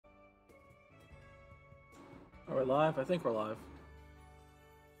Are we live? I think we're live.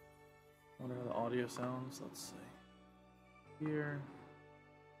 Wonder how the audio sounds. Let's see. Here.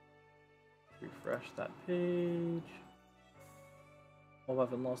 Refresh that page. Hope I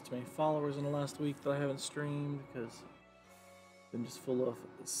haven't lost too many followers in the last week that I haven't streamed because I've been just full of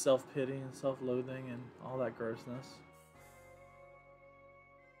self-pity and self-loathing and all that grossness.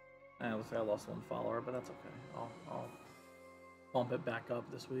 And looks like I lost one follower, but that's okay. I'll bump it back up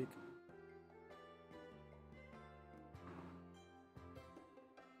this week.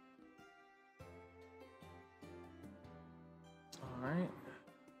 Alright.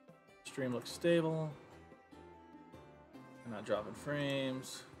 Stream looks stable. I'm not dropping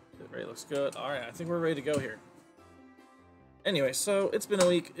frames. The rate looks good. Alright, I think we're ready to go here. Anyway, so it's been a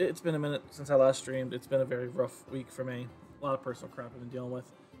week. It's been a minute since I last streamed. It's been a very rough week for me. A lot of personal crap I've been dealing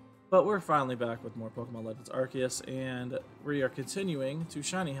with. But we're finally back with more Pokemon Legends Arceus, and we are continuing to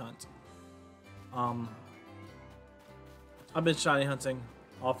shiny hunt. I've been shiny hunting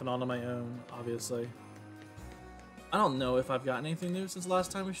off and on my own, obviously. I don't know if I've gotten anything new since the last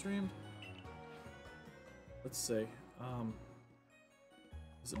time we streamed. Let's see.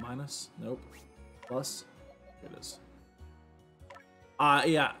 Is it minus? Nope. Plus? Here it is.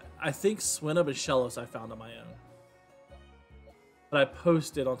 Yeah, I think Swinub and Shellos I found on my own. But I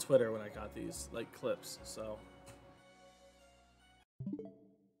posted on Twitter when I got these, like, clips, so.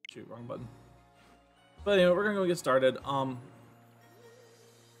 Shoot, wrong button. But anyway, we're gonna go get started.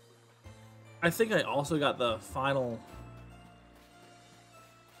 I think I also got the final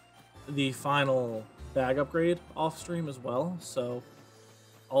bag upgrade off stream as well, so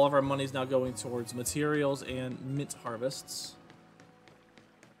all of our money's now going towards materials and mint harvests.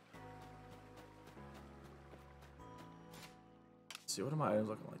 Let's see, what are my items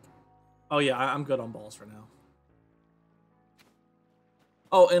looking like? Oh yeah, I'm good on balls for now.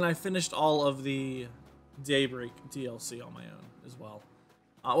 Oh, and I finished all of the Daybreak DLC on my own as well.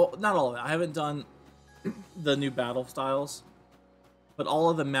 Well, not all of it. I haven't done the new battle styles, but all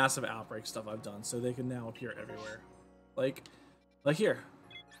of the massive outbreak stuff I've done, so they can now appear everywhere, like here.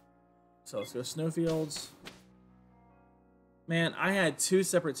 So let's go snowfields. Man, I had 2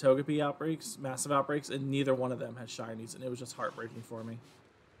 separate Togepi outbreaks, massive outbreaks, and neither one of them had shinies, and it was just heartbreaking for me.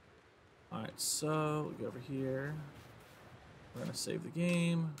 All right, so we go over here. We're gonna save the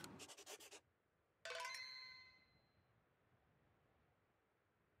game.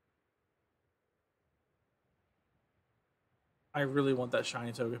 I really want that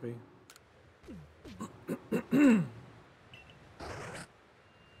shiny Togepi.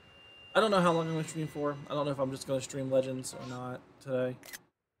 I don't know how long I'm going to stream for. I don't know if I'm just going to stream Legends or not today.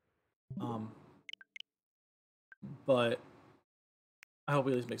 But I hope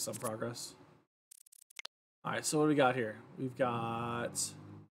we at least make some progress. Alright, so what do we got here? We've got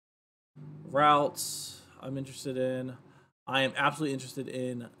routes I'm interested in. I am absolutely interested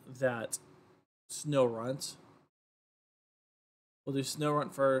in that Snorunt. We'll do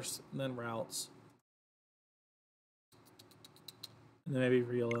Snorunt first, and then routes. And then maybe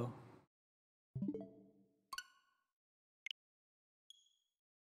Riolo.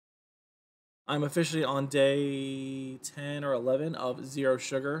 I'm officially on day 10 or 11 of 0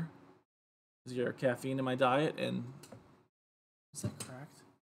 sugar, 0 caffeine in my diet, and is that correct?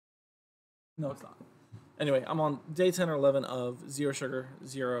 No, it's not. Anyway, I'm on day 10 or 11 of 0 sugar,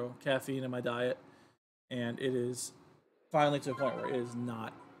 0 caffeine in my diet, and it is finally to a point where it is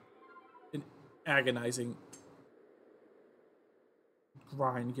not an agonizing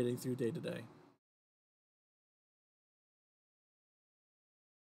grind getting through day to day.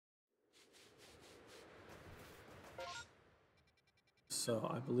 So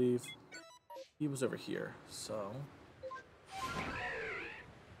I believe he was over here. So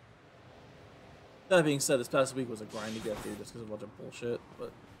that being said, this past week was a grind to get through just because of a bunch of bullshit,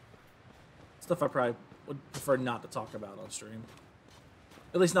 but stuff I probably would prefer not to talk about on stream.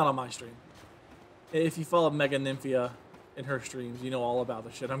 At least not on my stream. If you follow Mega Nymphia in her streams, you know all about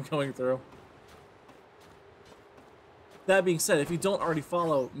the shit I'm going through. That being said, if you don't already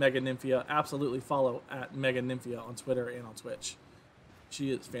follow Mega Nymphia, absolutely follow at Mega Nymphia on Twitter and on Twitch.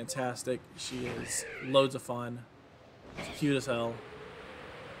 She is fantastic. She is loads of fun. She's cute as hell.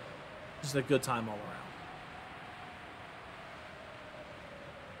 Just a good time all around.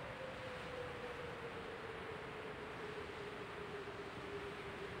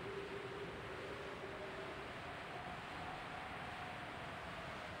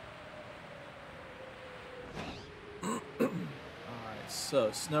 So,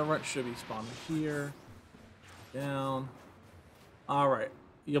 Snorunt should be spawned here. Down. Alright.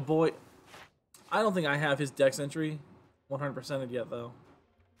 Your boy. I don't think I have his dex entry 100%ed yet, though.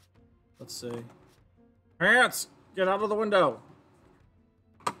 Let's see. Pants, get out of the window.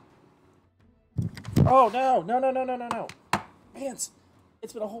 Oh, no, no, no, no, no, no, no. Pants,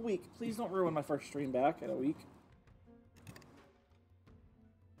 it's been a whole week. Please don't ruin my first stream back in a week.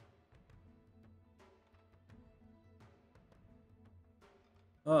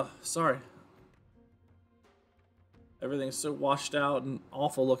 Oh, sorry. Everything's so washed out and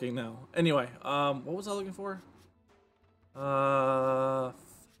awful looking now. Anyway, what was I looking for?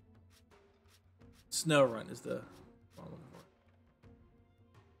 SnowRun is the what I'm looking for.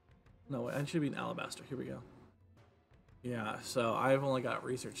 No, wait, I should be in Alabaster. Here we go. Yeah, so I've only got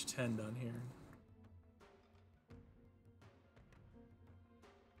research 10 done here.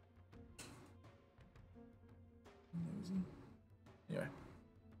 Anyway.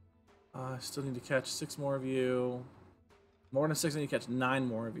 I still need to catch 6 more of you. More than 6, I need to catch 9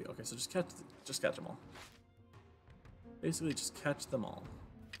 more of you. Okay, so just catch them all. Basically, just catch them all.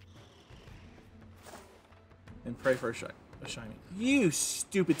 And pray for a shiny. You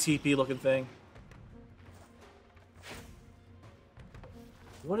stupid TP looking thing.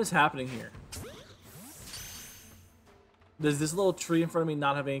 What is happening here? Does this little tree in front of me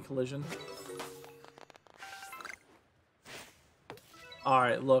not have any collision?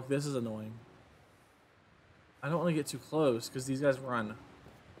 Alright, look, this is annoying. I don't want to get too close because these guys run.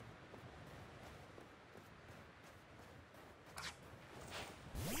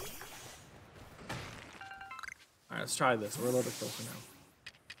 Alright, let's try this. We're a little bit closer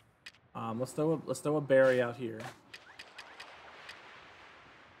now. Let's throw a berry out here.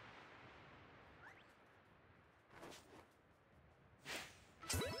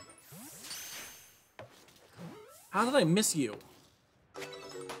 How did I miss you?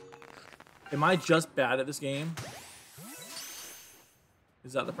 Am I just bad at this game?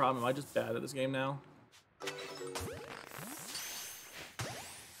 Is that the problem? Am I just bad at this game now?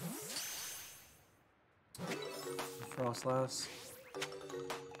 Frostlass.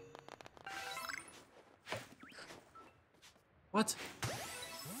 What?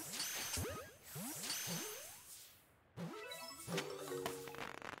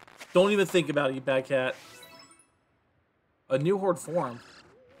 Don't even think about it, you bad cat. A new horde form.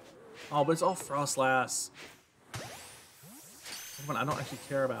 Oh, but it's all Frostlass. One I don't actually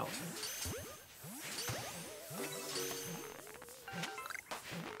care about.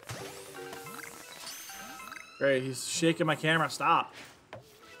 Great, he's shaking my camera. Stop.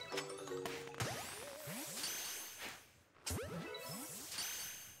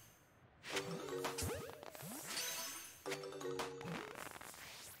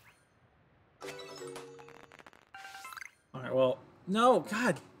 Alright, well, no,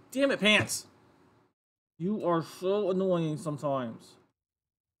 god damn it, Pants. You are so annoying sometimes.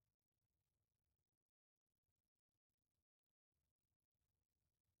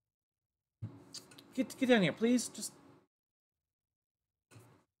 Get down here, please. Just.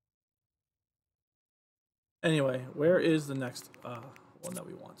 Anyway, where is the next one that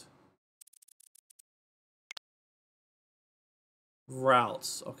we want?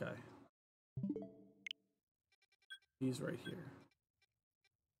 Routes. Okay. He's right here.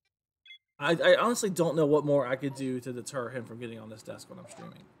 I honestly don't know what more I could do to deter him from getting on this desk when I'm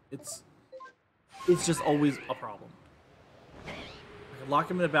streaming. It's just always a problem. I could lock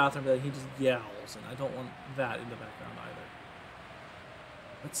him in the bathroom, but he just yells, and I don't want that in the background either.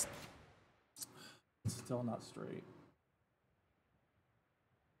 It's still not straight.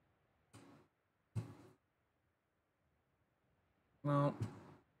 Well.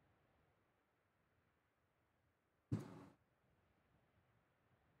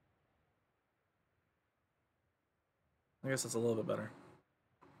 I guess that's a little bit better.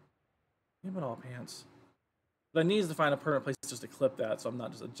 Yeah, but all Pants. But I need to find a permanent place just to clip that, so I'm not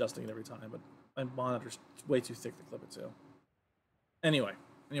just adjusting it every time. But my monitor's way too thick to clip it to. Anyway,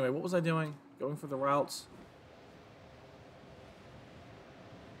 what was I doing? Going for the routes.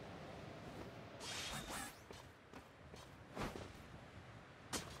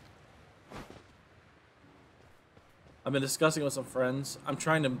 I've been discussing with some friends. I'm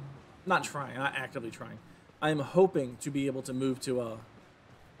trying to, not actively trying. I'm hoping to be able to move to a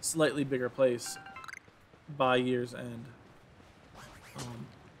slightly bigger place by year's end.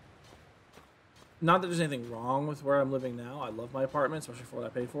 Not that there's anything wrong with where I'm living now. I love my apartment, especially for what I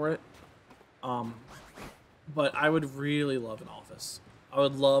pay for it. But I would really love an office. I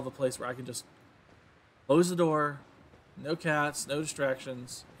would love a place where I can just close the door, no cats, no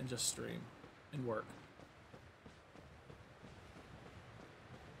distractions, and just stream and work.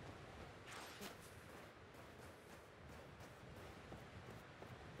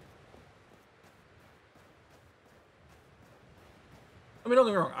 I mean, don't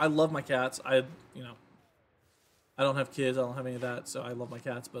get me wrong. I love my cats. I don't have kids. I don't have any of that. So I love my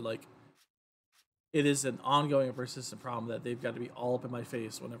cats, but like, it is an ongoing and persistent problem that they've got to be all up in my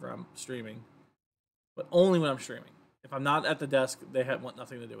face whenever I'm streaming, but only when I'm streaming. If I'm not at the desk, they want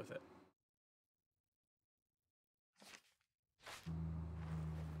nothing to do with it.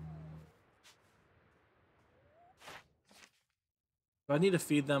 If I need to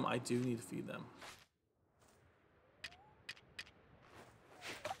feed them, I do need to feed them.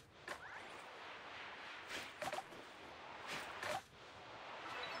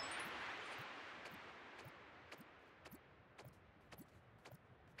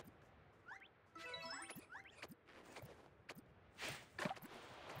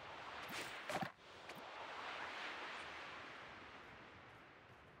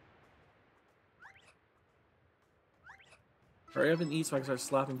 Hurry up and eat so I can start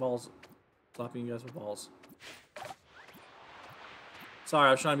slapping you guys with balls. Sorry,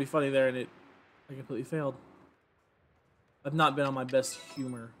 I was trying to be funny there and I completely failed. I've not been on my best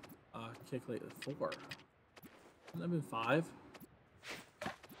humor kick lately. 4. Hasn't that been 5?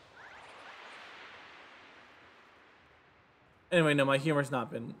 Anyway, no, my humor's not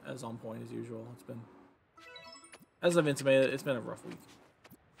been as on point as usual. It's been, as I've intimated, it's been a rough week.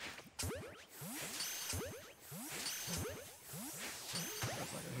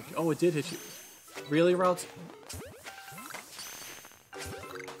 Oh, it did hit you. Really, Routes?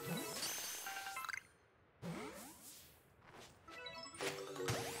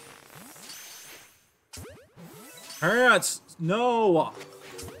 Parents, no!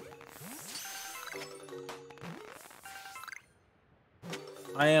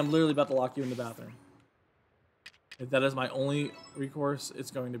 I am literally about to lock you in the bathroom. If that is my only recourse,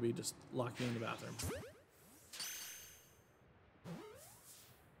 it's going to be just lock you in the bathroom.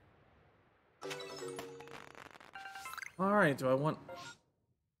 Alright, do I want...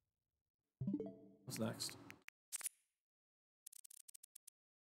 What's next?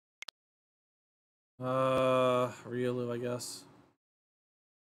 Riolu, I guess.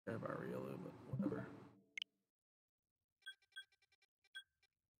 I don't care about Riolu, but whatever.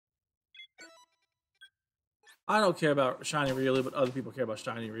 I don't care about Shiny Riolu, but other people care about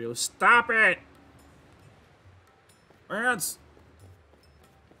Shiny Riolu. Stop it! Parents!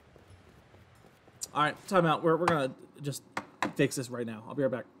 Alright, time out. We're gonna just fix this right now. I'll be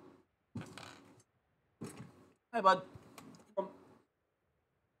right back. Hi, bud. Come on.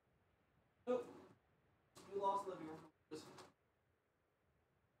 Oh, you lost living room.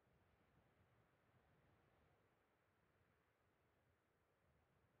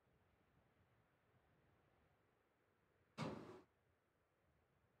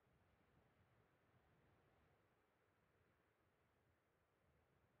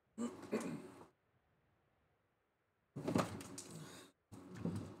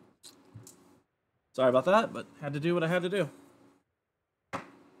 Sorry about that, but had to do what I had to do.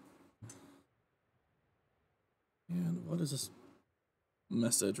 And what is this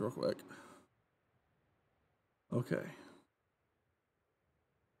message real quick? Okay.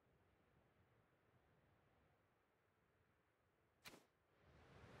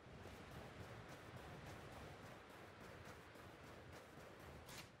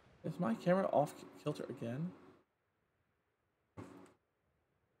 Is my camera off kilter again?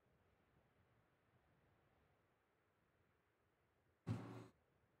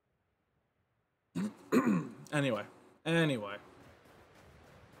 Anyway.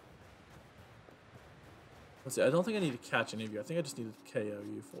 Let's see, I don't think I need to catch any of you. I think I just need to KO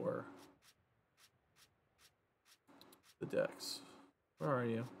you for the Dex. Where are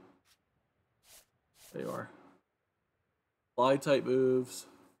you? There you are. Fly type moves.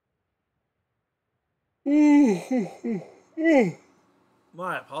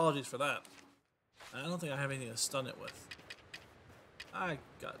 My apologies for that. I don't think I have anything to stun it with. I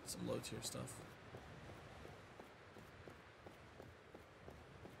got some low tier stuff.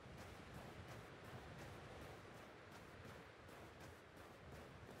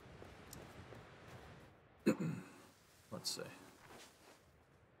 Let's see.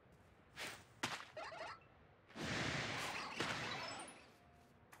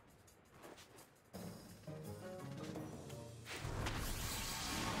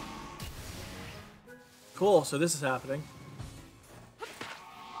 Cool, so this is happening.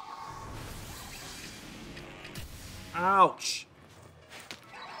 Ouch!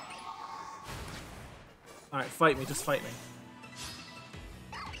 Alright, fight me, just fight me.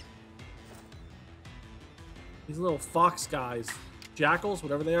 These little fox guys. Jackals,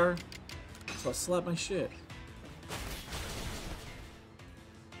 whatever they are. So I'll slap my shit.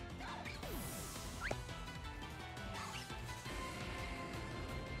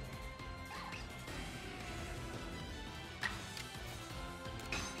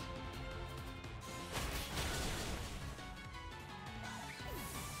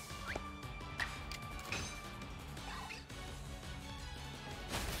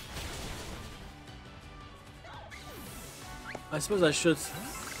 I suppose I should.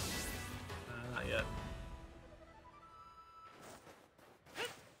 Not yet.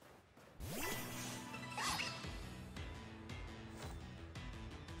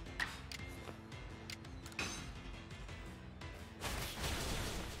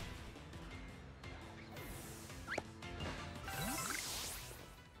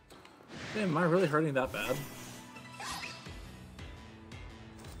 Damn, am I really hurting that bad?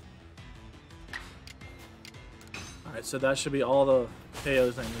 Alright, so that should be all the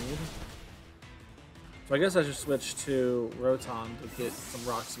KOs I need. So I guess I should switch to Rotom to get some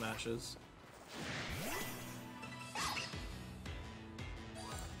rock smashes.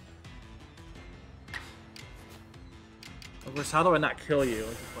 Of course, how do I not kill you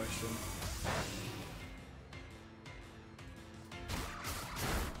is the question.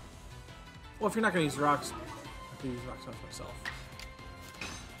 Well, if you're not going to use rocks, I can use rock smash myself.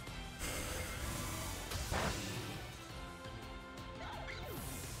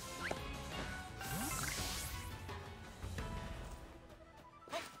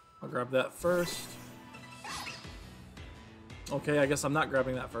 I'll grab that first. Okay, I guess I'm not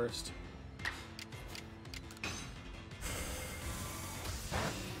grabbing that first.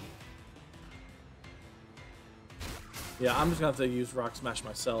 Yeah, I'm just gonna have to use Rock Smash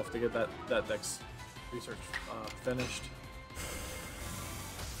myself to get that Dex research finished.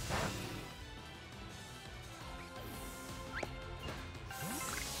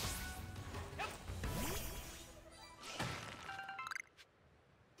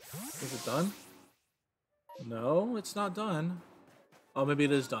 Is it done? No, it's not done. Oh, maybe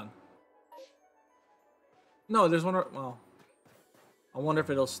it is done. No, there's one. Well, I wonder if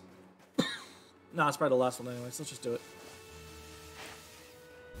it'll. Nah, it's probably the last one anyway, so let's just do it.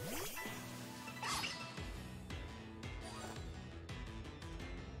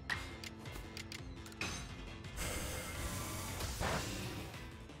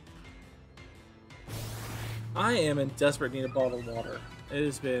 I am in desperate need of bottled water. It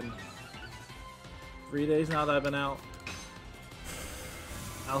has been 3 days now that I've been out.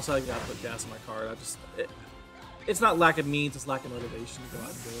 Also, I gotta put gas in my car. It's not lack of means, it's lack of motivation to go out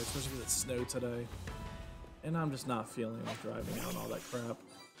and do it, especially because it snowed today. And I'm just not feeling like driving out and all that crap.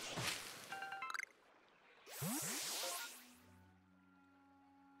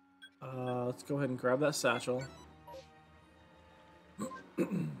 Let's go ahead and grab that satchel.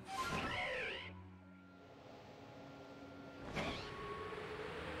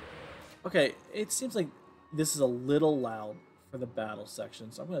 Okay, it seems like this is a little loud for the battle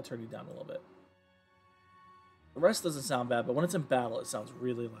section, so I'm going to turn you down a little bit. The rest doesn't sound bad, but when it's in battle, it sounds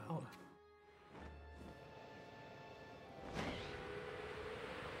really loud.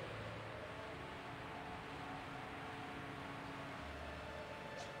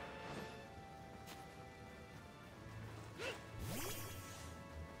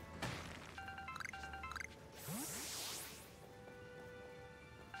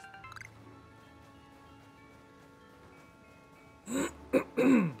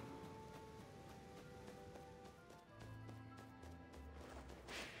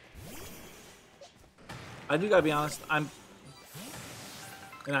 I do gotta be honest, I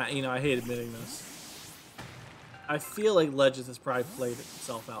hate admitting this. I feel like Legends has probably played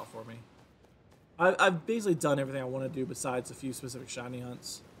itself out for me. I've basically done everything I want to do besides a few specific shiny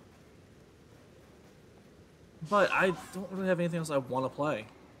hunts. But I don't really have anything else I want to play.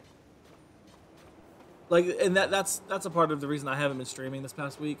 Like, and that's a part of the reason I haven't been streaming this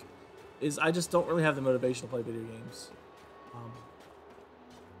past week, is I just don't really have the motivation to play video games.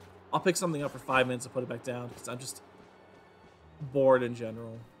 I'll pick something up for 5 minutes and put it back down because I'm just bored in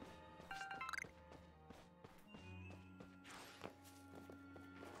general.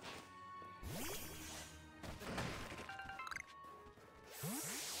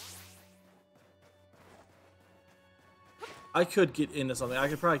 I could get into something. I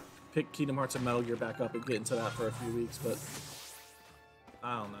could probably pick Kingdom Hearts and Metal Gear back up and get into that for a few weeks, but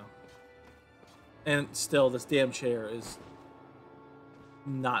I don't know. And still, this damn chair is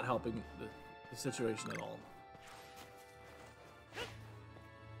not helping the situation at all.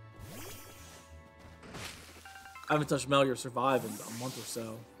 I haven't touched Metal Gear Survive in a month or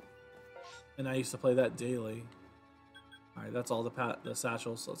so, and I used to play that daily. All right, that's all the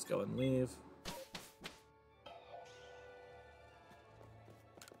satchels. So let's go and leave.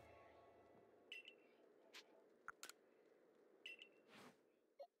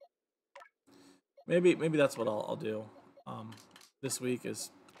 Maybe that's what I'll do. This week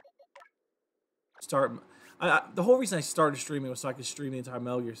is start. The whole reason I started streaming was so I could stream the entire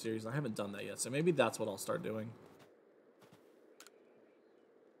Metal Gear series. I haven't done that yet, so maybe that's what I'll start doing.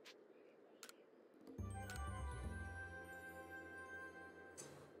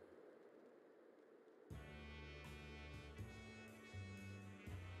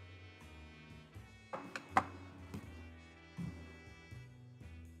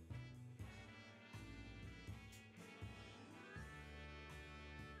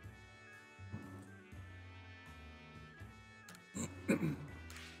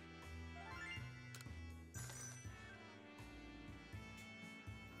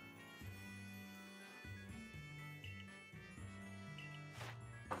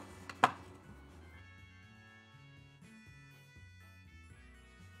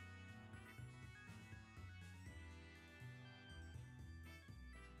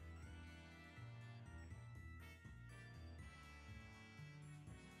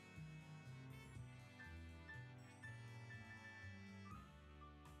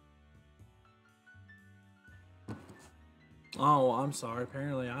 Oh, I'm sorry.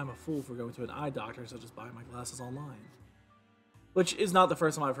 Apparently, I'm a fool for going to an eye doctor, so just buy my glasses online. Which is not the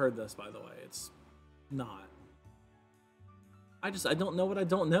first time I've heard this, by the way. It's not. I don't know what I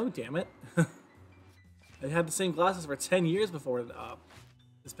don't know, damn it. I had the same glasses for 10 years before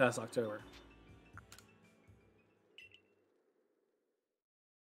this past October.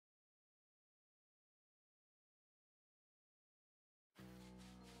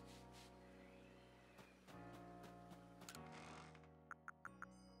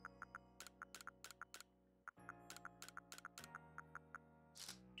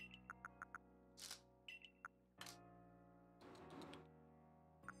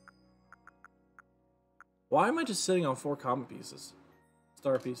 Why am I just sitting on 4 comet pieces?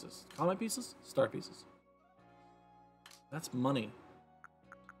 Star pieces. Comet pieces? Star pieces. That's money.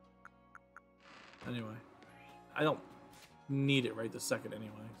 Anyway. I don't need it right this second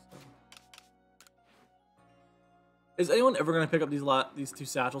anyway. So. Is anyone ever going to pick up these 2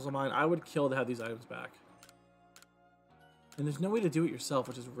 satchels of mine? I would kill to have these items back. And there's no way to do it yourself,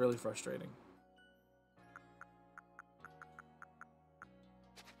 which is really frustrating.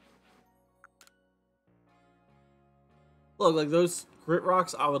 Look, like those grit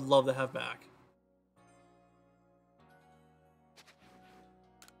rocks, I would love to have back.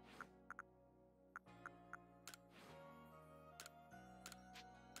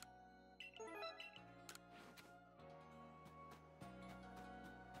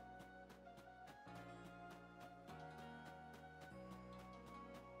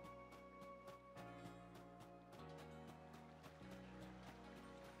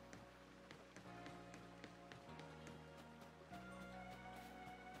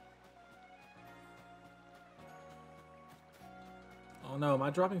 Oh no, am I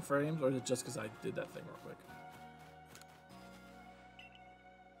dropping frames, or is it just because I did that thing real quick?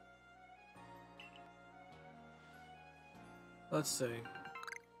 Let's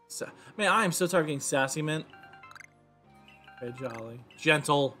see. Man, I am so tired of getting Sassy Mint. Okay, Jolly.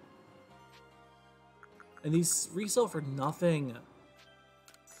 Gentle. And these resell for nothing.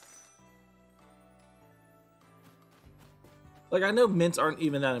 Like, I know mints aren't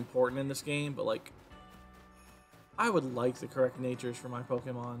even that important in this game, but like, I would like the correct natures for my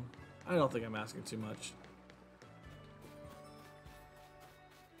Pokemon. I don't think I'm asking too much.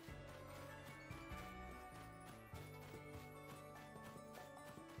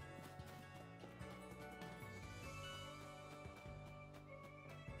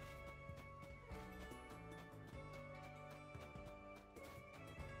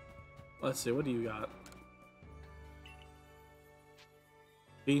 Let's see, what do you got?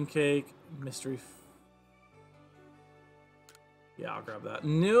 Bean cake, mystery. Yeah, I'll grab that.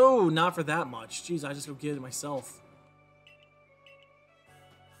 No, not for that much. Jeez, I just go get it myself.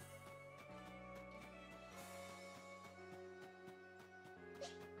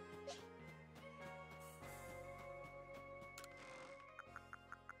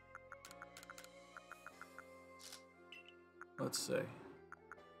 Let's see.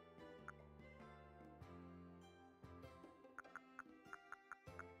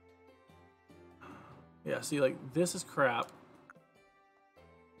 Yeah, see, like, this is crap.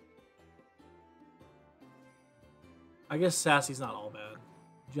 I guess Sassy's not all bad.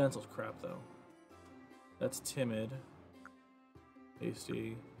 Gentle's crap, though. That's timid.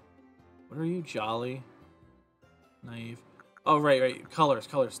 Hasty. What are you? Jolly. Naive. Oh, right. Colors,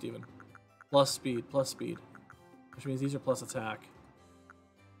 Steven. Plus speed. Which means these are plus attack.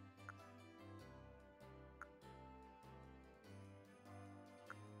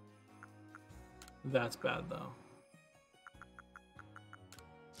 That's bad, though.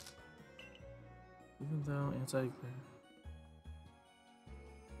 Even though anti...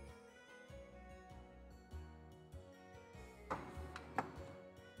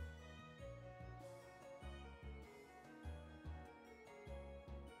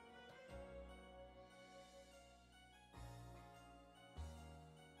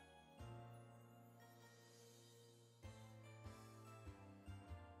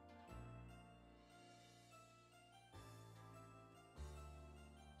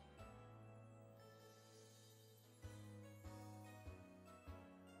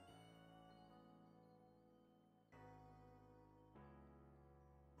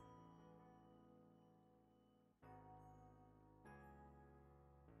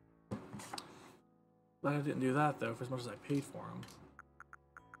 Glad I didn't do that, though, for as much as I paid for them.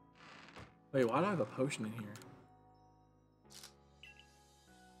 Wait, why do I have a potion in here?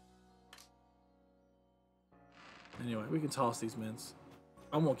 Anyway, we can toss these mints.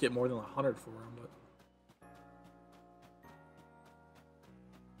 I won't get more than 100 for them, but...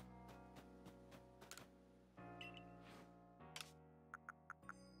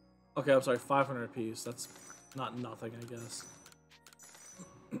 Okay, I'm sorry, 500 apiece. That's not nothing, I guess.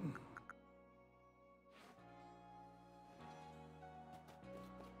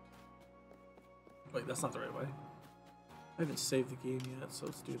 Wait, that's not the right way. I haven't saved the game yet, so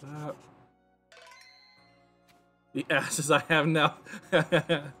let's do that. The asses I have now.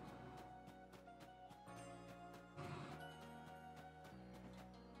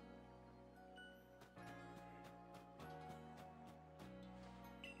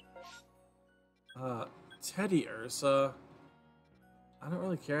 Teddy Ursa. I don't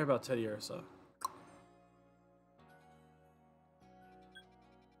really care about Teddy Ursa.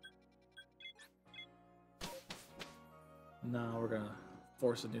 No, we're gonna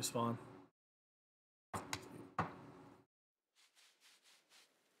force a new spawn.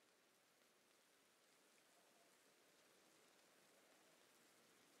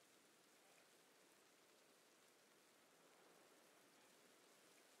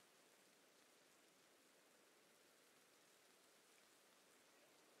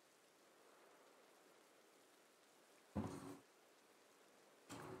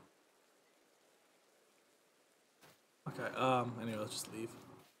 Okay, anyway, let's just leave.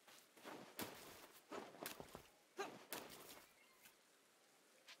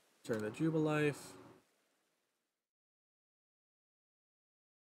 Turn the Jubilife.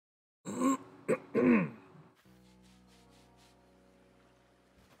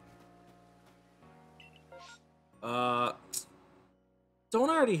 Don't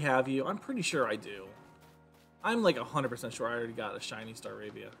I already have you? I'm pretty sure I do. I'm like 100% sure I already got a shiny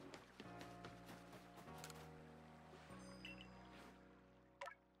Staravia.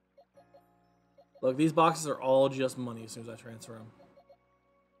 Look, these boxes are all just money as soon as I transfer them.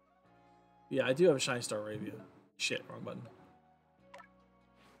 Yeah, I do have a shiny Staravia. Shit, wrong button.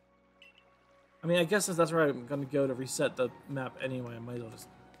 I mean, I guess since that's where I'm gonna go to reset the map anyway, I might as well just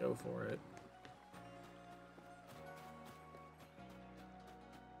go for it.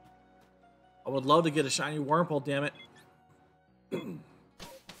 I would love to get a shiny Wurmple, damn it.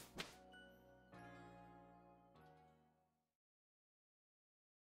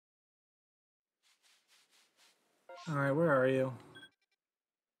 Alright, where are you?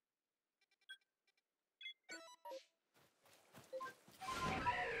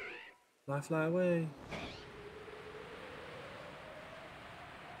 Fly, fly away.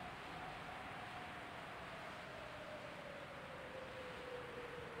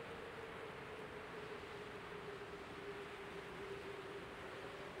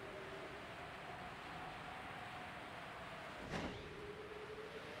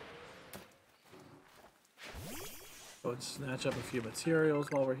 Go and snatch up a few materials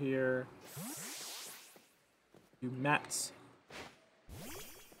while we're here. A few mats.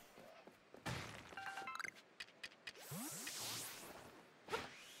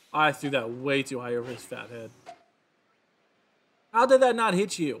 I threw that way too high over his fat head. How did that not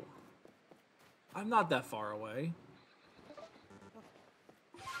hit you? I'm not that far away.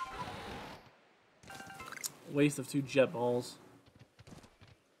 Waste of 2 jet balls.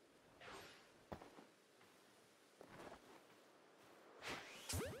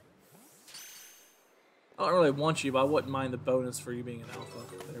 I don't really want you, but I wouldn't mind the bonus for you being an alpha.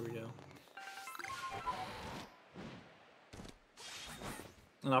 There we go.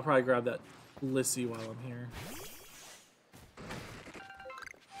 And I'll probably grab that Lissy while I'm here.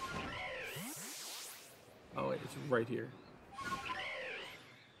 Oh wait, it's right here.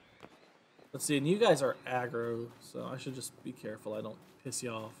 Let's see, and you guys are aggro, so I should just be careful I don't piss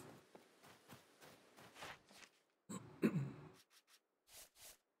you off.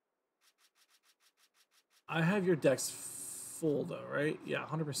 I have your decks full though, right? Yeah,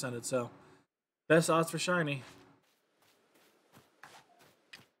 100% it, so. Best odds for shiny.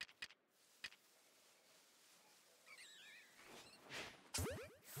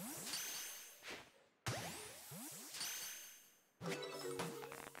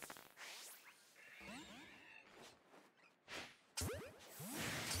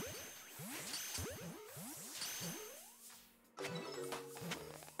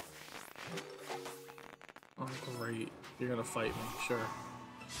 Oh, great. You're gonna fight me, sure.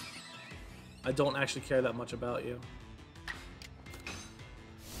 I don't actually care that much about you.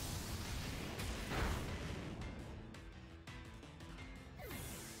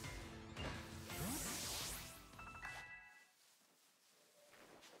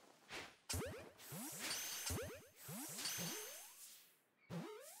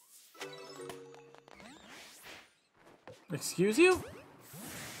 Excuse you?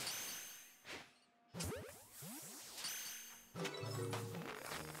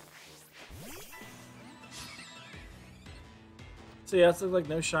 So yeah, it's like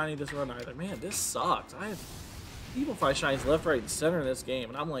no shiny this run either. Man, this sucks. I have people find shinies left, right, and center in this game,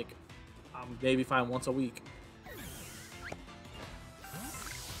 and I'm like, I'm maybe find once a week.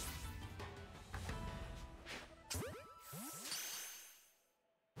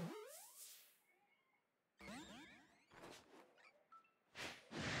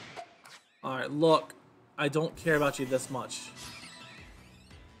 Alright, look. I don't care about you this much.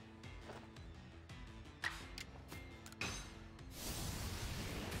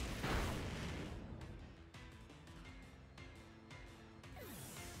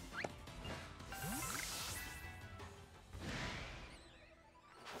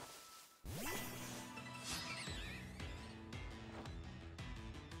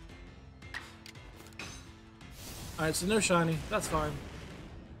 Alright, so no shiny. That's fine.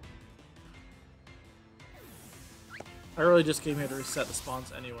 I really just came here to reset the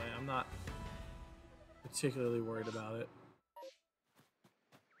spawns anyway. I'm not particularly worried about it.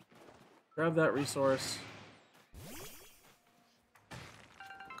 Grab that resource.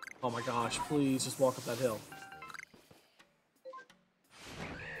 Oh my gosh, please just walk up that hill.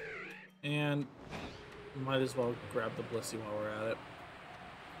 And might as well grab the Blissey while we're at it.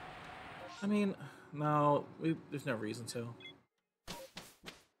 I mean, no, there's no reason to.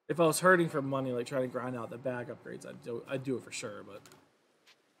 If I was hurting for money, like trying to grind out the bag upgrades, I'd do it for sure, but...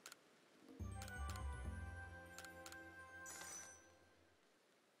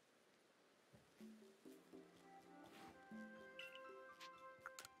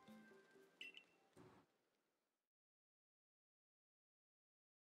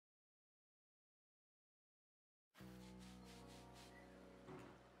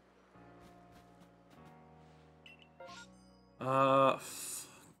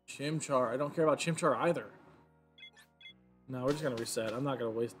 Chimchar. I don't care about Chimchar either. No, we're just gonna reset. I'm not gonna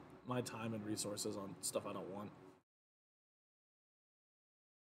waste my time and resources on stuff I don't want.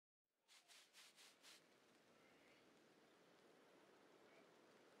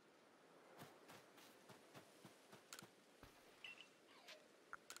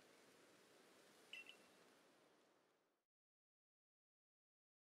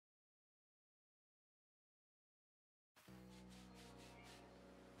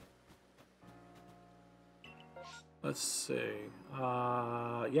 Let's see.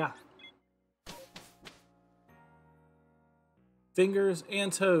 Yeah. Fingers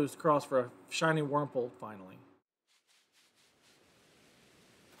and toes crossed for a shiny Wurmple, finally.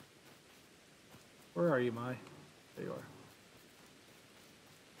 Where are you, Mai? There you are.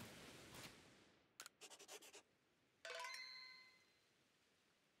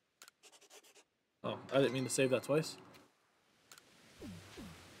 Oh, I didn't mean to save that twice.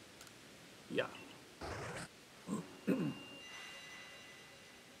 Yeah.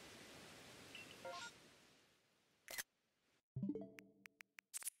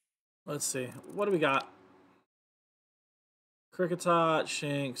 Let's see. What do we got? Kricketot,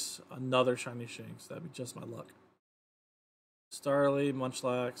 Shinx, another shiny Shinx. That'd be just my luck. Starly,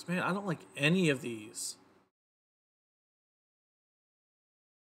 Munchlax. Man, I don't like any of these.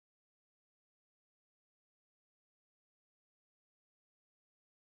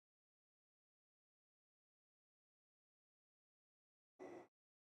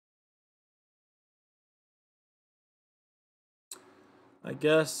 I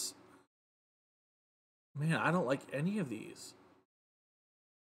guess... Man, I don't like any of these.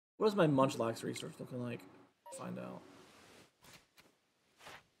 What is my Munchlax research looking like? Find out.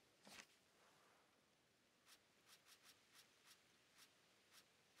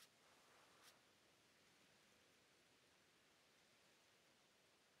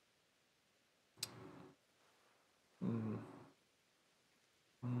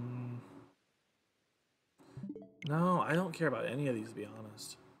 No, I don't care about any of these, to be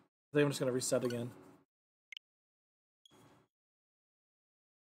honest. I think I'm just going to reset again.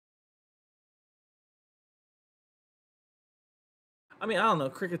 I mean, I don't know.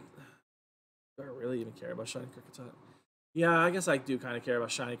 Cricket... Do I really even care about Shiny Kricketot? Yeah, I guess I do kind of care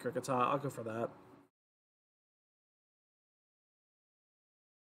about Shiny Kricketot. I'll go for that.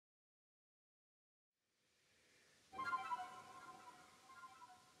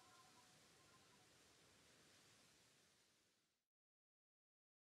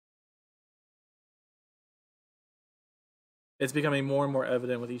 It's becoming more and more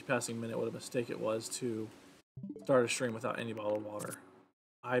evident with each passing minute what a mistake it was to start a stream without any bottled water.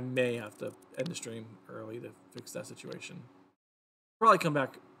 I may have to end the stream early to fix that situation. Probably come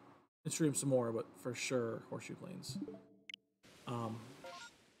back and stream some more, but for sure, Horseshoe Plains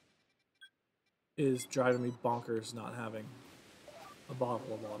is driving me bonkers not having a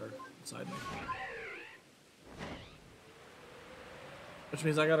bottle of water inside me. Which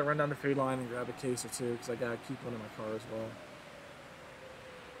means I gotta run down the food line and grab a case or two because I gotta keep one in my car as well.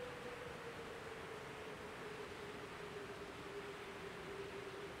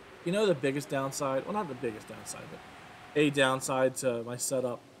 You know the biggest downside? Well, not the biggest downside, but a downside to my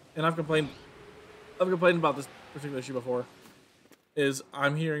setup, and I've complained about this particular issue before, is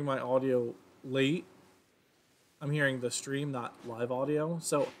I'm hearing my audio late. I'm hearing the stream, not live audio.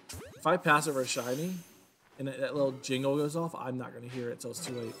 So if I pass over a shiny and that little jingle goes off, I'm not going to hear it until it's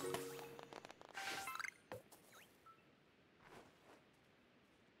too late.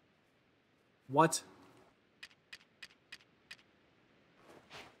 What?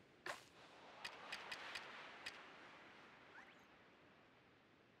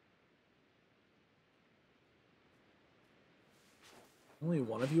 Only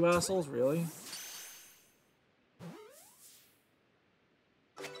one of you assholes? Really?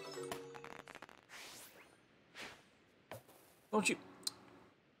 Don't you...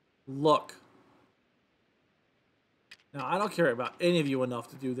 Look. Now, I don't care about any of you enough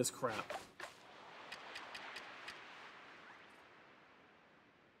to do this crap.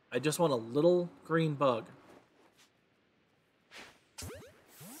 I just want a little green bug.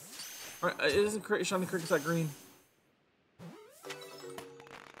 Alright, isn't Shiny Cricket's that green?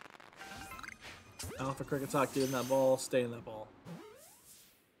 Alpha Cricket's hot, get in that ball, stay in that ball.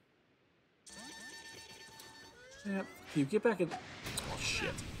 Yep, you get back in. Oh shit.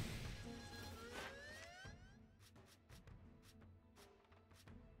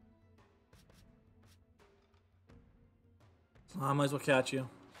 I might as well catch you.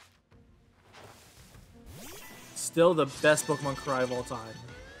 Still the best Pokemon cry of all time.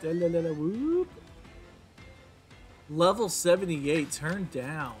 Whoop. Level 78, turned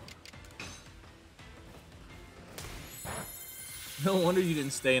down. No wonder you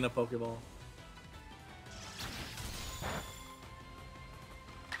didn't stay in a Pokeball.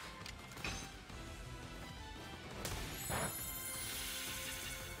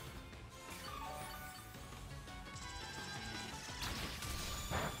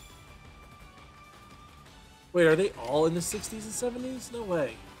 Wait, are they all in the 60s and 70s? No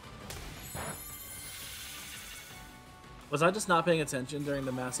way. Was I just not paying attention during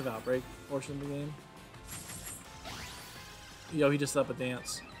the massive outbreak portion of the game? Yo, he just set up a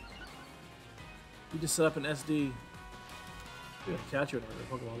dance. He just set up an SD. I'm gonna catch you in a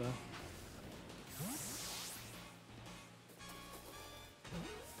Pokeball though.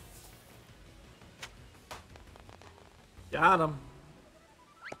 Got him.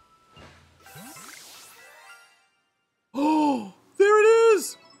 Oh, there it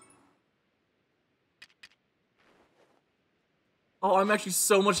is! Oh, I'm actually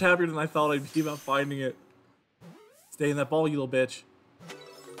so much happier than I thought I'd be about finding it. Stay in that ball, you little bitch.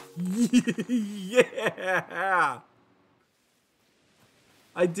 Yeah!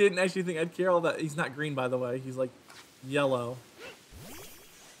 I didn't actually think I'd care all that. He's not green, by the way. He's like yellow.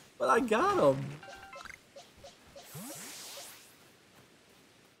 But I got him.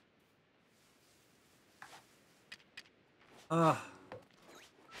 Ah.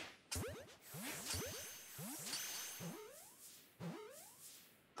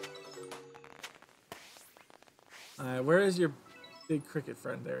 Alright, where is your big cricket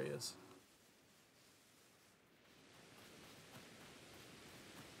friend? There he is.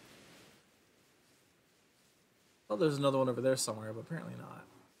 Oh, there's another one over there somewhere, but apparently not.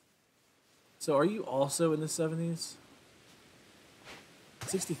 So are you also in the 70s?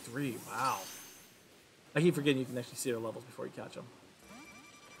 63, wow. I keep forgetting you can actually see their levels before you catch them.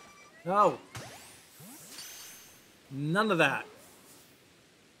 No! None of that.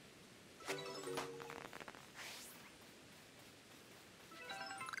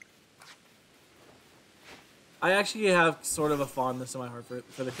 I actually have sort of a fondness in my heart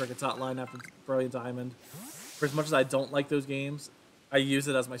for the Cricket's Hotline after Brilliant Diamond. For as much as I don't like those games, I use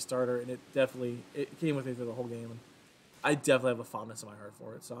it as my starter, and it came with me through the whole game. And I definitely have a fondness in my heart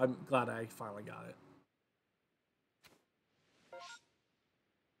for it, so I'm glad I finally got it.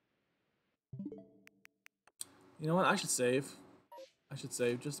 You know what? I should save. I should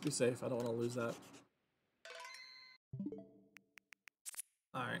save just to be safe. I don't want to lose that.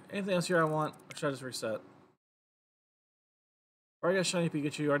 Alright, anything else here I want? Or should I just reset? Already got Shiny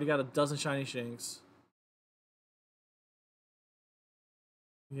Pikachu, already got a dozen Shiny Shinx.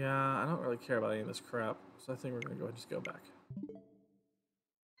 Yeah, I don't really care about any of this crap, so I think we're gonna go ahead and just go back.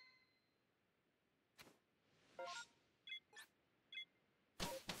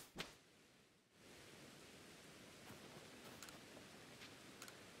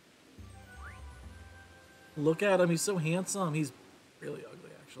 Look at him, he's so handsome. He's really ugly,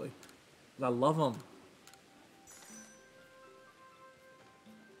 actually. But I love him.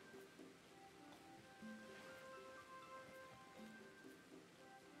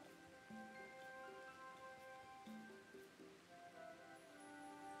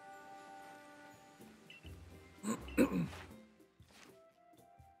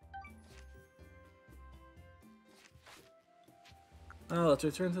 Oh, let's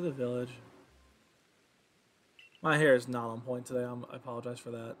return to the village. My hair is not on point today. I apologize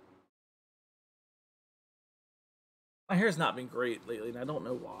for that. My hair's not been great lately, and I don't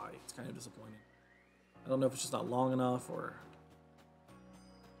know why. It's kind of disappointing. I don't know if it's just not long enough or...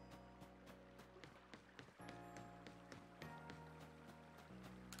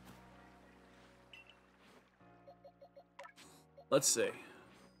 Let's see.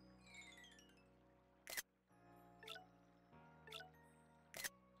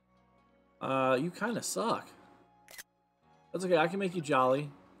 You kind of suck. That's okay. I can make you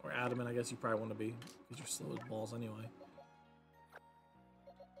jolly. Or adamant, I guess you probably want to be. Because you're slow as balls anyway.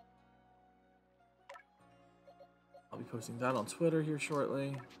 I'll be posting that on Twitter here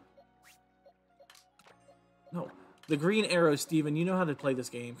shortly. No. The green arrow, Steven. You know how to play this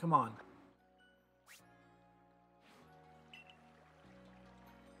game. Come on.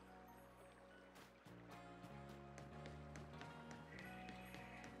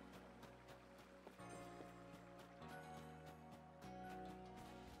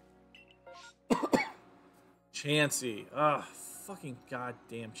 Chansey. Ah, fucking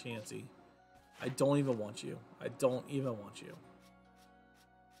goddamn Chansey. I don't even want you. I don't even want you.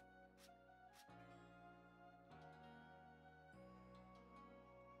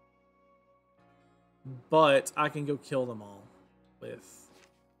 But I can go kill them all with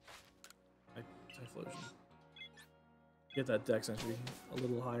Typhlosion. Get that dex entry a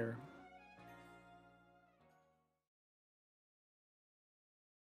little higher.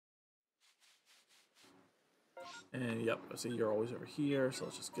 And yep, I see you're always over here, so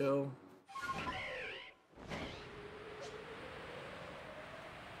let's just go.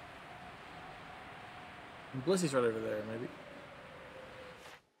 And Blissy's right over there, maybe.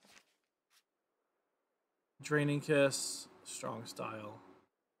 Draining Kiss, Strong Style.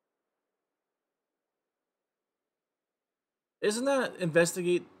 Isn't that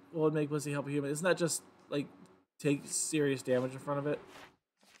investigate what would make Blissey help a human? Isn't that just like take serious damage in front of it?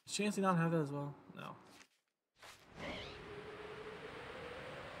 Does Chansey not have that as well? No.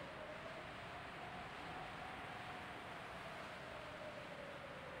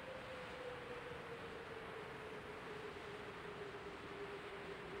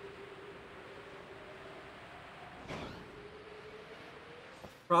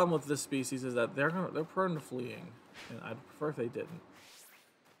 Problem with this species is that they're prone to fleeing, and I'd prefer if they didn't.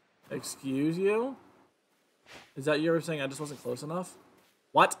 Excuse you? Is that you were saying I just wasn't close enough?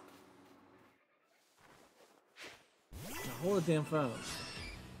 What? Now hold the damn phone.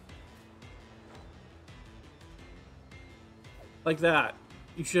 Like that.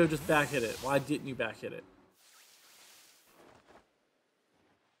 You should have just back hit it. Why didn't you back hit it?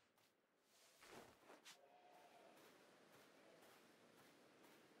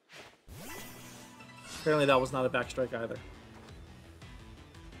 Apparently that was not a back strike either.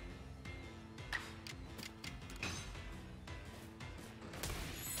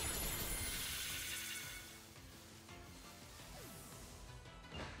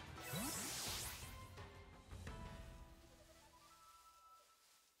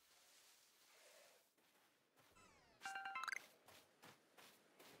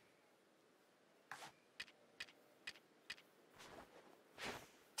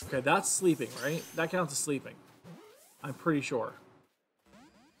 Okay, that's sleeping, right? That counts as sleeping. I'm pretty sure.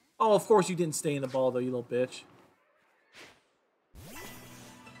 Oh, of course you didn't stay in the ball, though, you little bitch.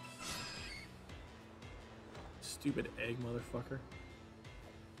 Stupid egg, motherfucker.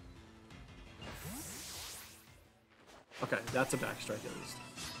 Okay, that's a backstrike at least.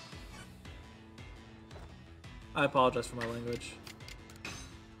 I apologize for my language.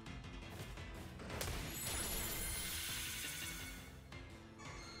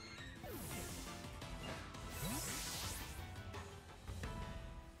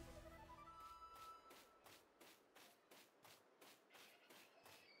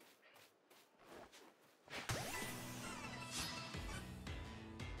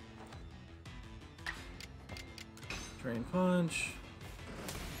 Drain Punch.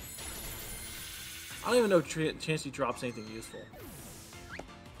 I don't even know if Chansey drops anything useful.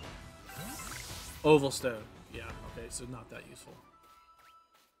 Oval Stone. Yeah, okay, so not that useful.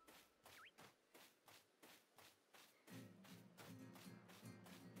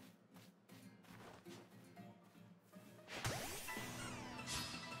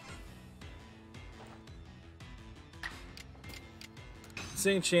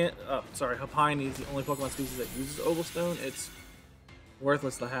 Saying Happiny is the only Pokemon species that uses Oval Stone, it's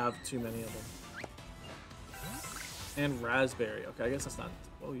worthless to have too many of them. And Raspberry. Okay, I guess that's not...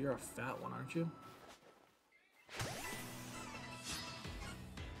 Oh, you're a fat one, aren't you?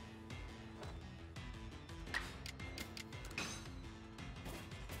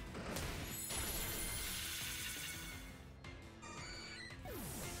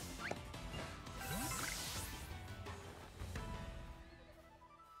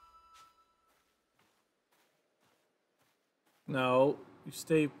 No, you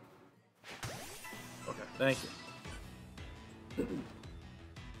stay. Okay, thank you.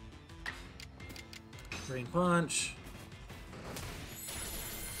 Drain punch.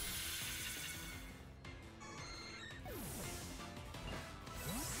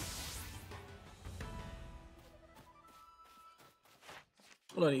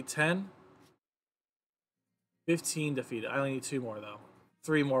 What do I need? 10? 15 defeated. I only need 2 more though.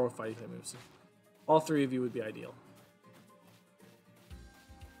 3 more with fighting type moves. All 3 of you would be ideal.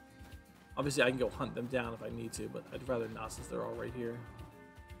 Obviously, I can go hunt them down if I need to, but I'd rather not since they're all right here.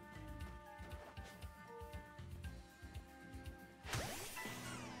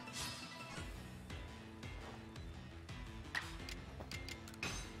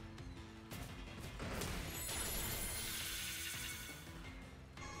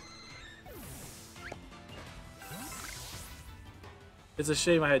 It's a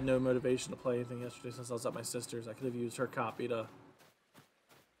shame I had no motivation to play anything yesterday since I was at my sister's. I could have used her copy to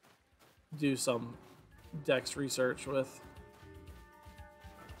do some Dex research with.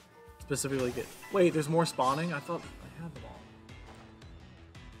 Specifically get... Wait, there's more spawning? I thought I had them all.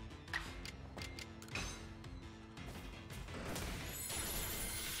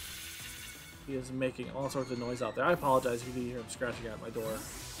 He is making all sorts of noise out there. I apologize if you hear him scratching at my door.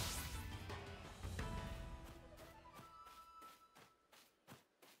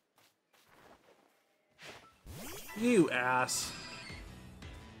 You ass.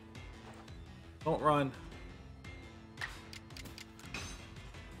 Don't run.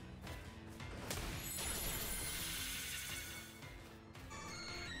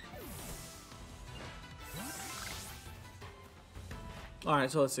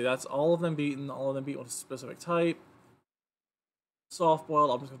 Alright, so let's see. That's all of them beaten. All of them beaten with a specific type. Soft boiled,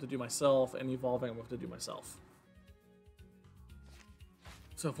 I'm just going to do myself. And evolving, I'm going to do myself.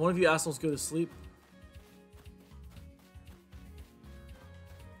 So if one of you assholes go to sleep,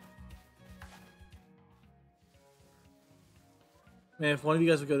 man, if one of you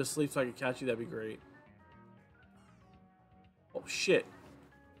guys would go to sleep so I could catch you, that'd be great. Oh, shit.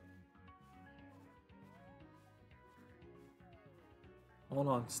 Hold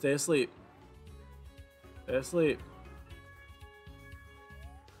on. Stay asleep. Stay asleep.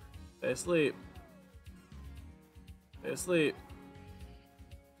 Stay asleep. Stay asleep.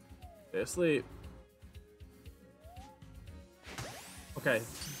 Stay asleep. Okay.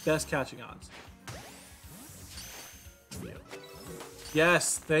 Best catching odds. Yeah.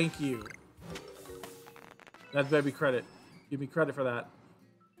 Yes, thank you. That better be credit. Give me credit for that.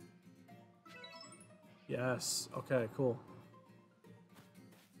 Yes. Okay, cool.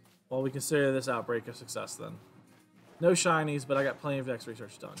 Well, we consider this outbreak a success then. No shinies, but I got plenty of Dex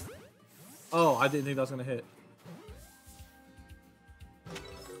research done. Oh, I didn't think that was going to hit.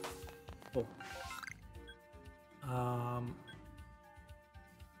 Cool.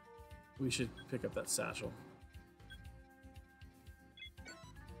 We should pick up that satchel.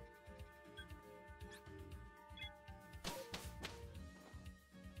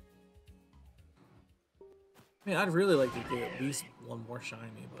 Man, I'd really like to get at least one more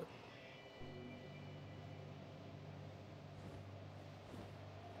shiny, but...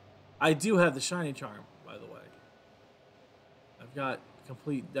 I do have the shiny charm, by the way. I've got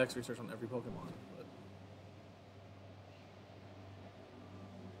complete Dex research on every Pokemon, but...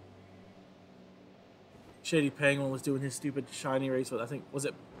 Shady Penguin was doing his stupid shiny race with, I think, was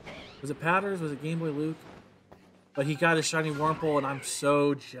it Patters? Was it Game Boy Luke? But he got his shiny Wurmple, and I'm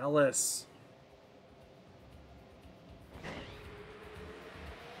so jealous.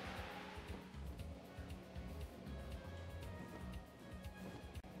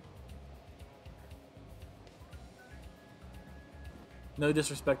 No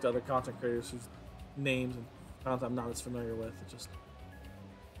disrespect to other content creators whose names and content I'm not as familiar with. It's just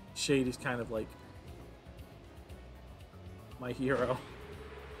Shady's kind of like my hero.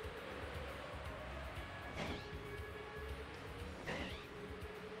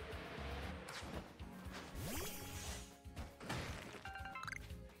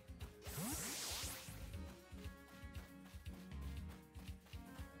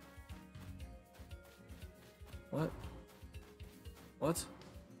 What? What?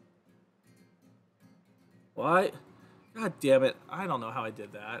 What? God damn it. I don't know how I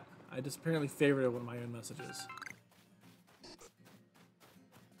did that. I just apparently favorited one of my own messages.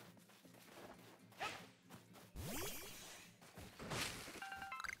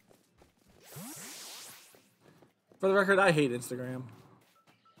 For the record, I hate Instagram.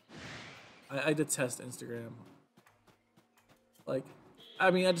 I detest Instagram. Like,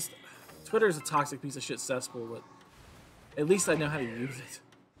 I mean, Twitter is a toxic piece of shit cesspool, but at least I know how to use it.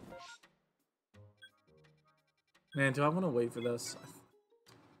 Man, do I want to wait for this?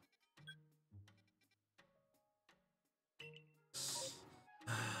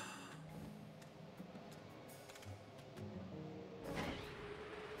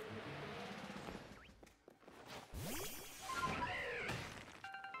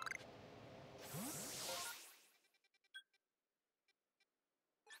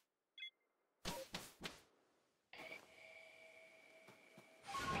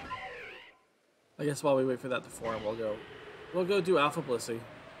 I guess while we wait for that to form, we'll go do Alpha Blissey.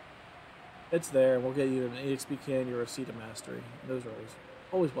 It's there. We'll get you an EXP candy or a Seed of Mastery. Those are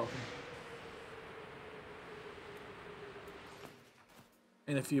always welcome.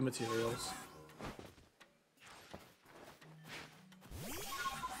 And a few materials.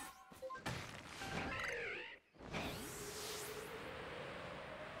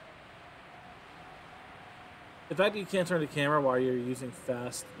 The fact that you can't turn the camera while you're using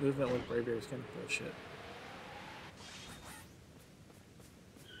fast movement with Braviary is kind of bullshit.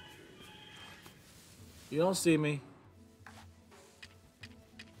 You don't see me.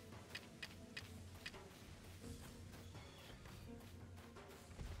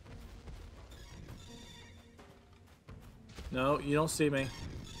 No, you don't see me.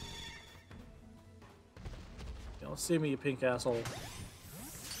 You don't see me, you pink asshole.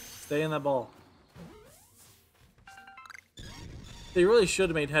 Stay in that ball. They really should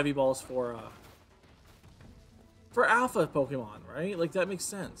have made heavy balls for alpha Pokemon, right? Like, that makes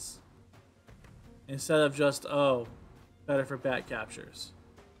sense. Instead of just, oh, better for bat captures.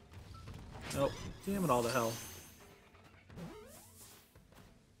 Nope. Damn it all to hell.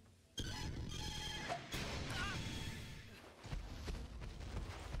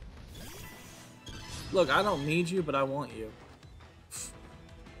 Look, I don't need you, but I want you.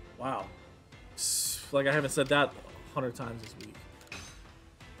 Wow. Like, I haven't said that 100 times this week.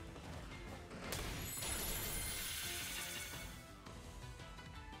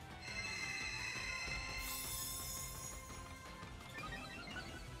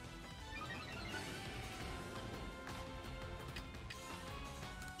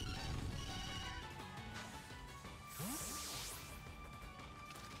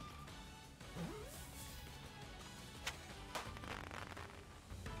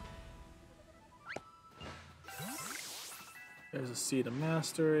 There's a Seed of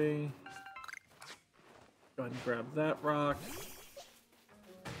Mastery. Go ahead and grab that rock.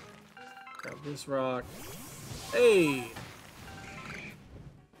 Grab this rock. Hey!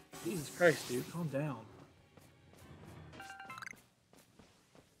 Jesus Christ, dude, calm down.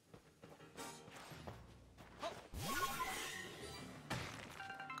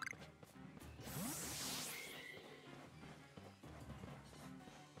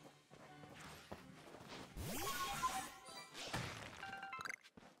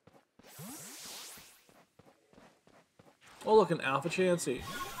 Oh, look, an Alpha Chansey.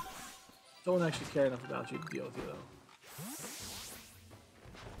 Don't actually care enough about you to deal with you, though.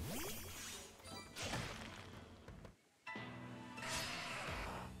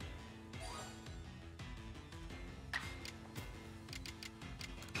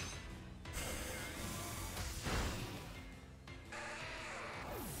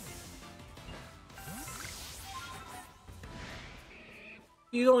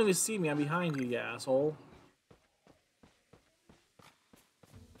 You don't even see me. I'm behind you, you asshole.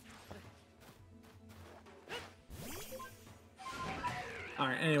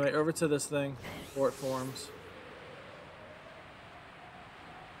 Alright, anyway, over to this thing before it forms.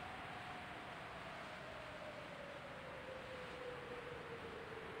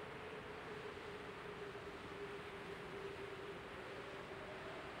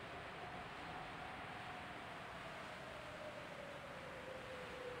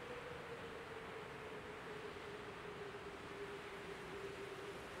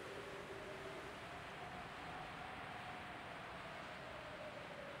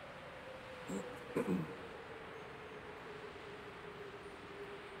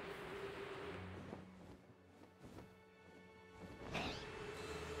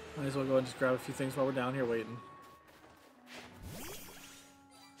 Might as well go and just grab a few things while we're down here waiting.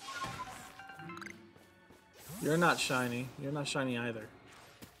 You're not shiny. You're not shiny either.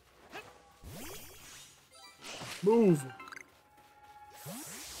 Move!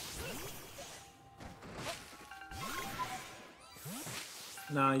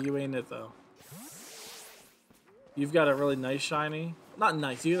 Nah, you ain't it though. You've got a really nice shiny. Not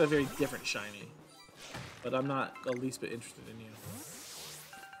nice, you have a very different shiny. But I'm not the least bit interested in you.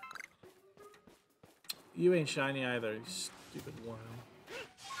 You ain't shiny either, you stupid worm.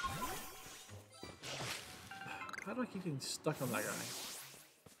 How do I keep getting stuck on that guy?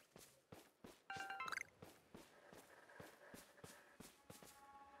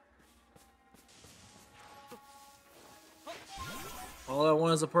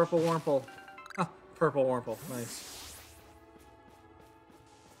 has a purple Wurmple. Ah, purple Wurmple. Nice.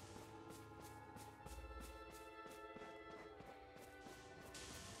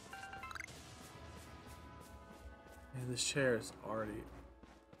 Man, this chair is already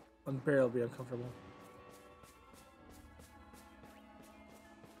unbearably uncomfortable.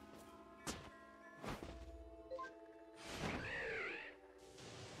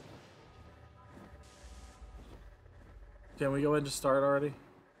 Can we go in to start already?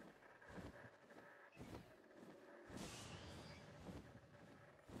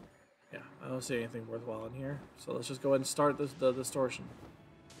 Yeah, I don't see anything worthwhile in here. So let's just go ahead and start the distortion.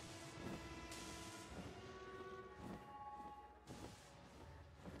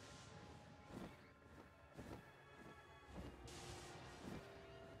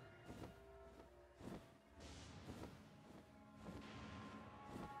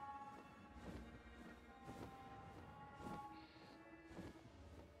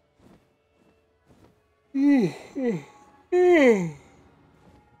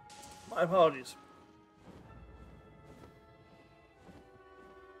 My apologies.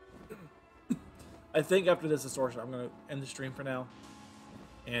 I think after this distortion, I'm going to end the stream for now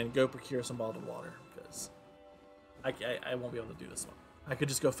and go procure some bottled water because I won't be able to do this one. I could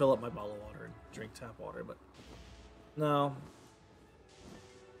just go fill up my bottle of water and drink tap water, but no.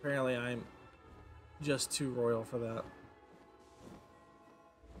 Apparently, I'm just too royal for that.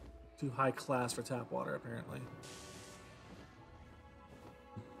 Too high class for tap water, apparently.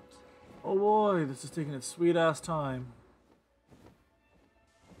 Oh boy, this is taking its sweet ass time.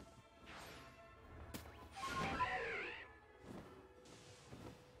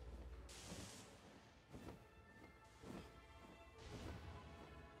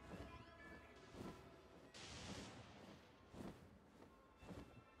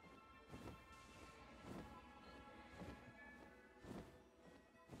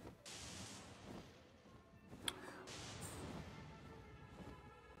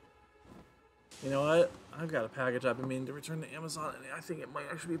 You know what? I've got a package I've been meaning to return to Amazon, and I think it might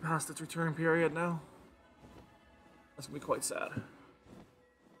actually be past its return period now. That's gonna be quite sad.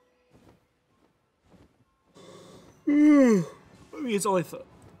 I mean, it's only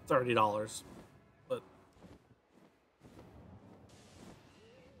 $30, but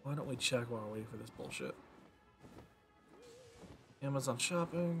why don't we check while we're waiting for this bullshit? Amazon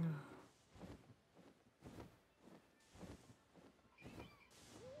shopping.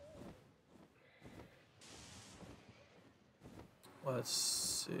 Let's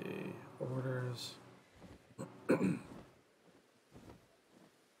see. Orders.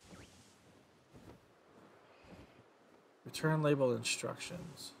 Return label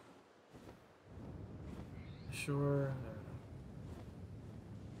instructions. Sure.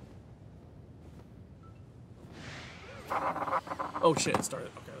 Oh shit, it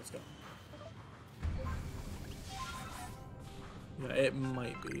started. Okay, let's go. Yeah, it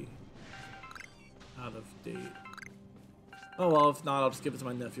might be out of date. Oh well, if not, I'll just give it to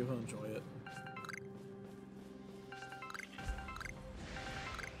my nephew. He'll enjoy it.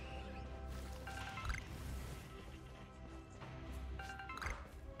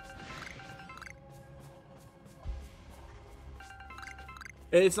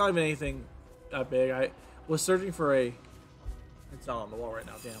 It's not even anything that big. I was searching for a... It's not on the wall right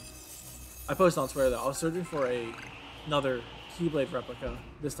now, damn. I posted on Twitter though. I was searching for another Keyblade replica,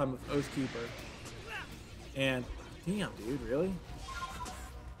 this time with Oathkeeper. And... Damn, dude, really?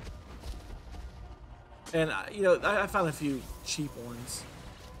 And, you know, I found a few cheap ones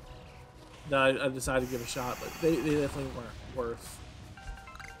that I decided to give a shot, but they definitely weren't worth...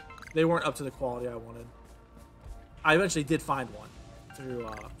 They weren't up to the quality I wanted. I eventually did find one through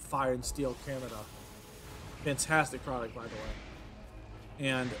Fire and Steel Canada. Fantastic product, by the way.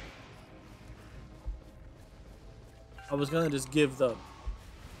 And I was going to just give the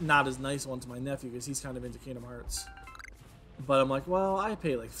not as nice one to my nephew because he's kind of into Kingdom Hearts. But I'm like, well, I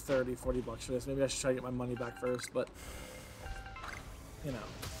paid like 30, 40 bucks for this. Maybe I should try to get my money back first. But, you know,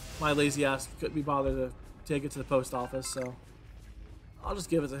 my lazy ass couldn't be bothered to take it to the post office. So I'll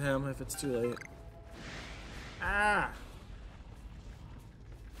just give it to him if it's too late. Ah!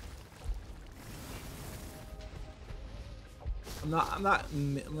 I'm not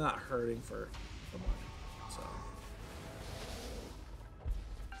hurting for the money. So.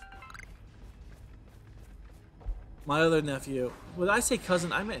 My other nephew, when I say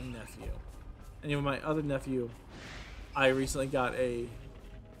cousin, I meant nephew. Anyway, my other nephew, I recently got a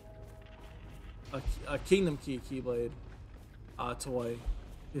Kingdom Key Keyblade toy.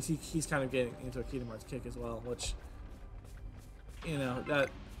 Because he's kind of getting into a Kingdom Hearts kick as well, which, you know, that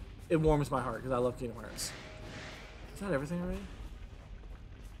it warms my heart because I love Kingdom Hearts. Is that everything already?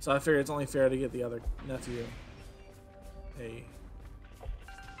 So I figure it's only fair to get the other nephew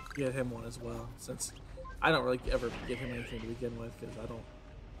get him one as well, since I don't really ever get him anything to begin with, because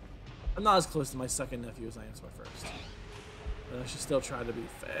I'm not as close to my second nephew as I am to my first. But I should still try to be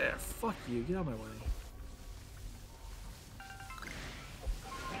fair. Fuck you, get out of my way.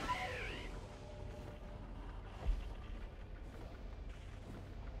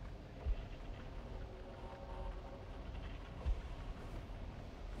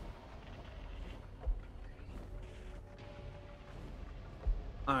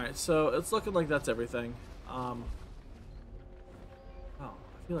 Alright, so it's looking like that's everything. Wow,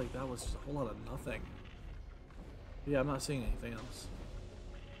 I feel like that was just a whole lot of nothing. Yeah, I'm not seeing anything else.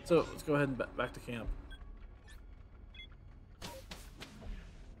 So let's go ahead and back to camp.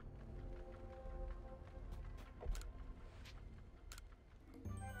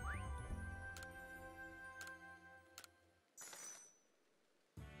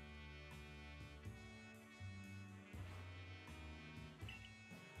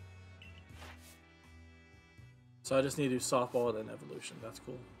 So I just need to do softball and then evolution. That's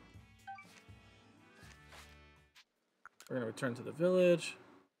cool. We're gonna return to the village.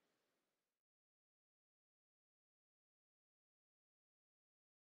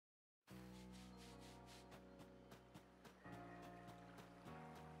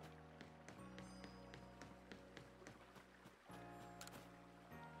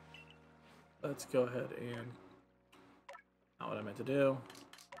 Let's go ahead and not what I meant to do.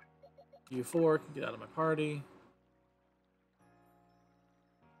 U4 can get out of my party.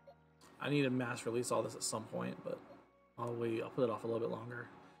 I need to mass release all this at some point, but I'll wait. I'll put it off a little bit longer.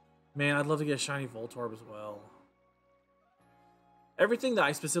 Man, I'd love to get a shiny Voltorb as well. Everything that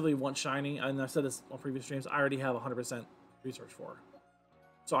I specifically want shiny, and I've said this on previous streams, I already have 100% research for.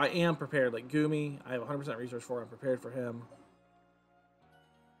 So I am prepared. Like Goomy, I have 100% research for. I'm prepared for him.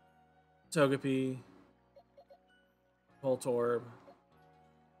 Togepi, Voltorb,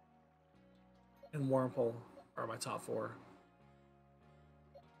 and Wurmple are my top 4.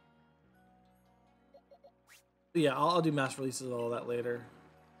 But yeah, I'll do mass releases of all that later.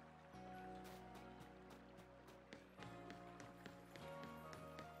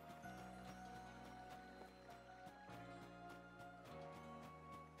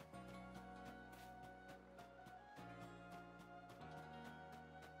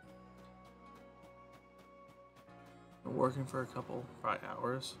 Been working for a couple, probably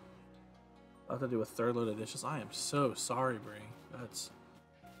hours. I'll have to do a third load of dishes. I am so sorry, Bree. That's...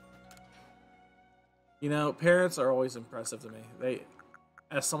 You know, parents are always impressive to me.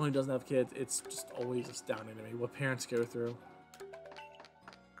 As someone who doesn't have kids, it's just always astounding to me what parents go through.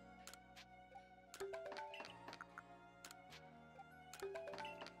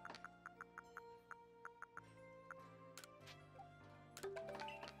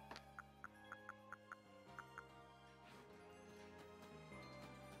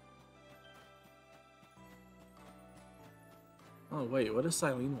 Oh, wait, what does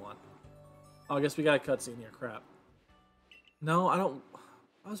Silene want? Oh, I guess we got a cutscene here. Crap. No, I don't...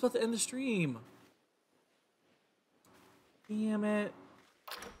 I was about to end the stream. Damn it.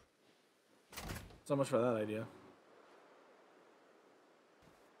 So much for that idea.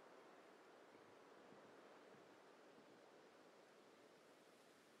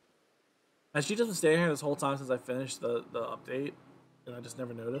 And she doesn't stay here this whole time since I finished the update, and I just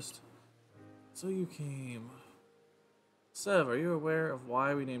never noticed. So you came... Sev, are you aware of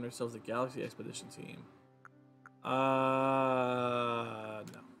why we named ourselves the Galaxy Expedition Team? No.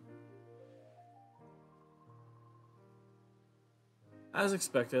 As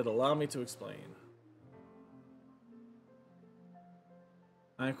expected, allow me to explain.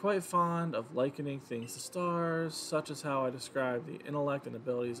 I am quite fond of likening things to stars, such as how I describe the intellect and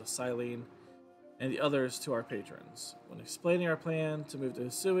abilities of Silene and the others to our patrons. When explaining our plan to move to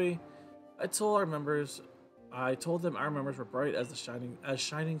Hisui, I told them our members were bright as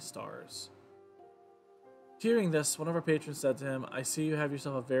shining stars. Hearing this, one of our patrons said to him, "I see you have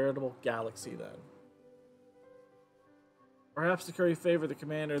yourself a veritable galaxy then." Perhaps to curry favor, the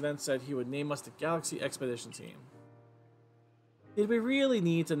commander then said he would name us the Galaxy Expedition Team. Did we really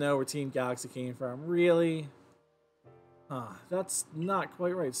need to know where Team Galaxy came from? Really? That's not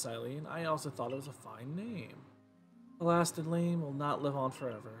quite right, Silene. I also thought it was a fine name. The lasted name will not live on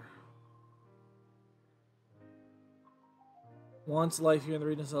forever. Once life here in the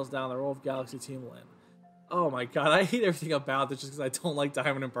region settles down, the role of Galaxy Team will end. Oh my god, I hate everything about this just because I don't like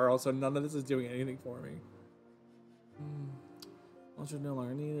Diamond and Pearl, so none of this is doing anything for me. Once you're no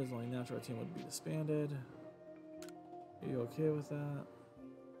longer needed, it's only natural our team would be disbanded. Are you okay with that?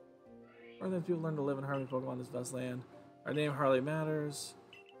 More than people learn to live in harmony with Pokemon in this vast land. Our name hardly matters.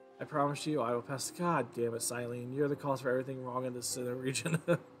 I promise you, I will pass. God damn it, Silene. You're the cause for everything wrong in this region.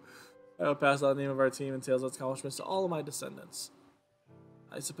 I will pass on the name of our team and tales of its accomplishments to all of my descendants.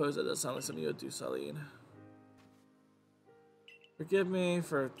 I suppose that does sound like something you would do, Silene. Forgive me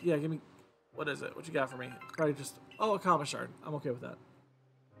for... Yeah, give me... What is it? What you got for me? Probably just... Oh, a Kama Shard. I'm okay with that.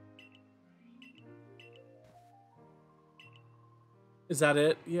 Is that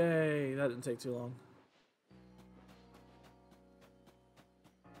it? Yay, that didn't take too long.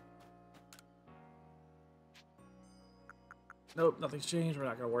 Nope, nothing's changed. We're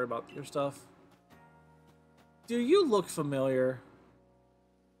not going to worry about your stuff. Do you look familiar?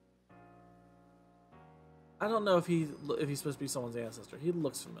 I don't know if he's supposed to be someone's ancestor. He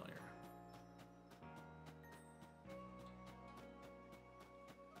looks familiar.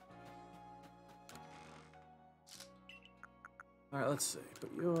 Alright, let's see. But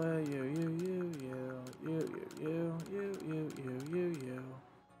you, and you.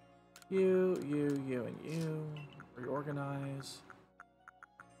 Reorganize.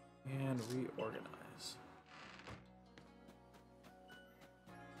 And reorganize.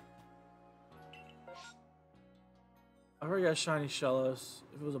 I already got shiny Shellos.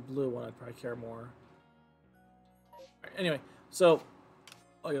 If it was a blue one, I'd probably care more. Right, anyway, so...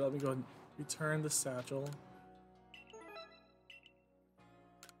 Oh yeah, let me go and return the satchel.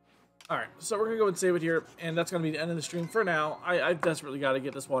 Alright, so we're going to go and save it here, and that's going to be the end of the stream for now. I desperately got to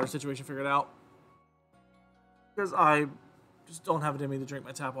get this water situation figured out. Because I just don't have it in me to drink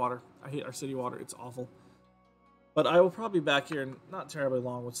my tap water. I hate our city water. It's awful. But I will probably be back here not terribly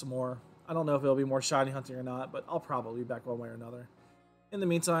long with some more. I don't know if it'll be more shiny hunting or not, but I'll probably be back one way or another. In the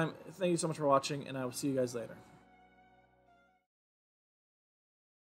meantime, thank you so much for watching, and I will see you guys later.